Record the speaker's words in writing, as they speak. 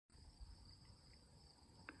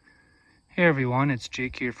Hey everyone, it's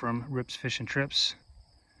Jake here from Rips Fish and Trips.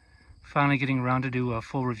 Finally getting around to do a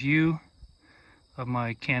full review of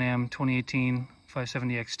my Can Am 2018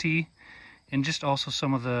 570 XT and just also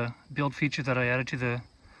some of the build features that I added to the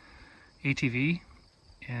ATV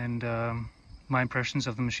and my impressions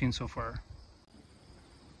of the machine so far.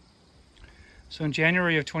 So in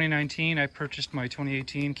January of 2019 I purchased my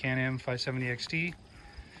 2018 Can Am 570 XT.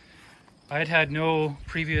 I had had no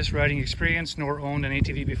previous riding experience nor owned an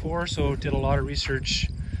ATV before, so did a lot of research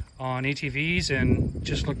on ATVs and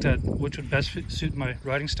just looked at which would best suit my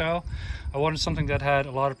riding style. I wanted something that had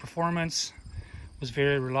a lot of performance, was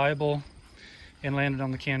very reliable, and landed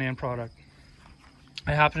on the Can Am product.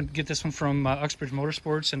 I happened to get this one from Uxbridge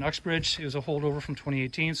Motorsports in Uxbridge. It was a holdover from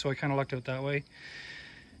 2018, so I kind of lucked out that way.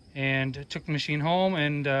 And took the machine home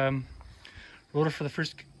and rode it for the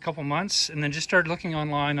first couple months, and then just started looking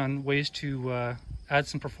online on ways to add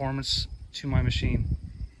some performance to my machine.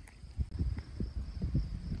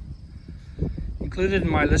 Included in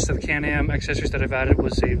my list of Can Am accessories that I've added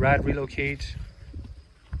was a rad relocate,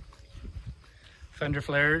 fender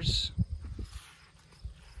flares,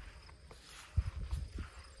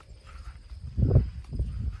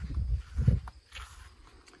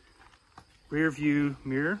 rear view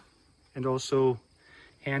mirror, and also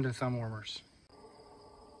hand and thumb warmers.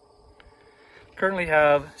 Currently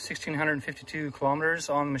have 1,652 kilometers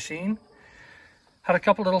on the machine. Had a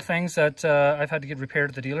couple little things that I've had to get repaired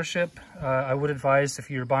at the dealership. I would advise, if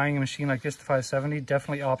you're buying a machine like this, the 570,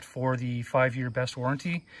 definitely opt for the 5-year best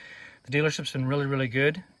warranty. The dealership's been really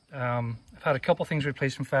good. I've had a couple things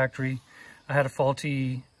replaced from factory. I had a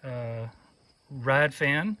faulty rad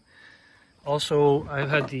fan. Also, I've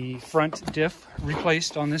had the front diff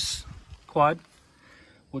replaced on this quad,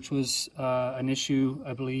 which was an issue,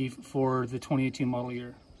 I believe, for the 2018 model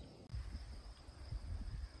year.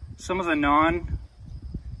 Some of the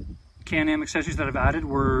non-Can Am accessories that I've added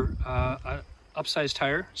were an upsized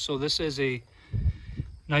tire. So this is a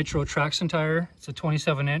Nitro Traxion tire. It's a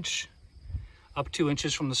 27-inch, up 2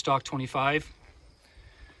 inches from the stock 25.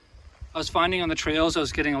 I was finding on the trails I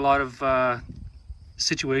was getting a lot of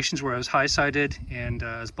situations where I was high-sided and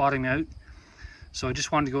I was bottoming out. So I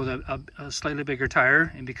just wanted to go with a slightly bigger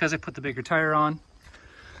tire, and because I put the bigger tire on,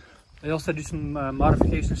 I also did some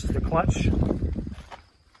modifications to the clutch.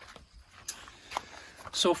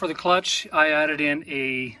 So for the clutch, I added in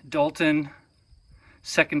a Dalton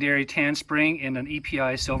secondary tan spring and an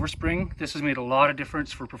EPI silver spring. This has made a lot of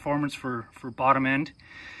difference for performance for bottom end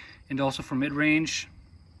and also for mid-range.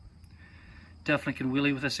 Definitely can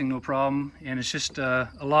wheelie with this thing no problem, and it's just a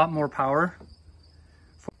lot more power.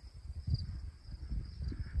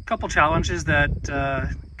 Couple challenges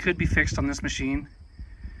that could be fixed on this machine,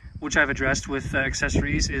 which I've addressed with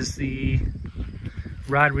accessories, is the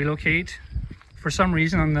rad relocate. For some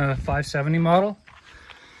reason on the 570 model,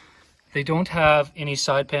 they don't have any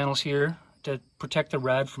side panels here to protect the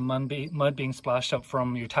rad from mud being splashed up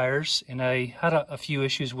from your tires, and I had a few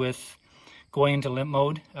issues with going into limp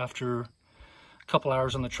mode after a couple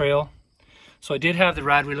hours on the trail. So I did have the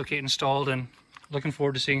rad relocate installed, and looking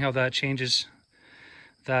forward to seeing how that changes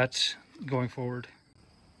that going forward.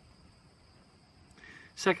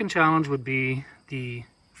 Second challenge would be the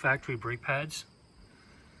factory brake pads.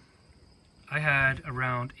 I had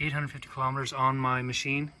around 850 kilometers on my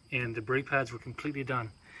machine and the brake pads were completely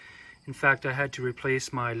done. In fact, I had to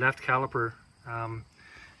replace my left caliper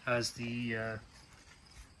as the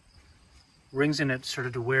rings in it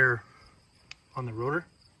started to wear on the rotor.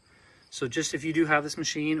 So just if you do have this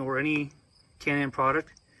machine or any Can Am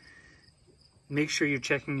product, make sure you're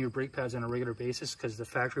checking your brake pads on a regular basis, because the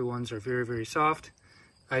factory ones are very soft.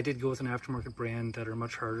 I did go with an aftermarket brand that are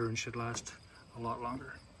much harder and should last a lot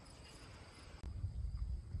longer.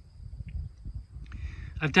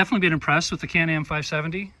 I've definitely been impressed with the Can Am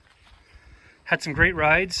 570. Had some great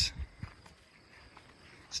rides.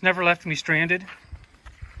 It's never left me stranded.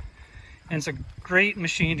 And it's a great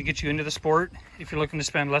machine to get you into the sport if you're looking to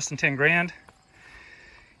spend less than 10 grand.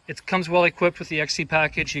 It comes well equipped with the XC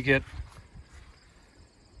package. You get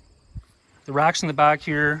the racks in the back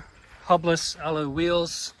here, hubless alloy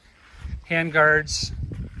wheels, hand guards,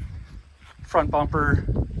 front bumper,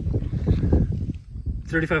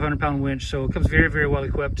 3,500 pound winch. So it comes very well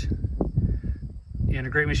equipped, and a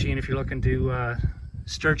great machine if you're looking to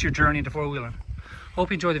start your journey into four-wheeling. Hope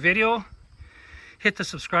you enjoy the video. Hit the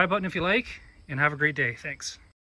subscribe button if you like, and have a great day. Thanks.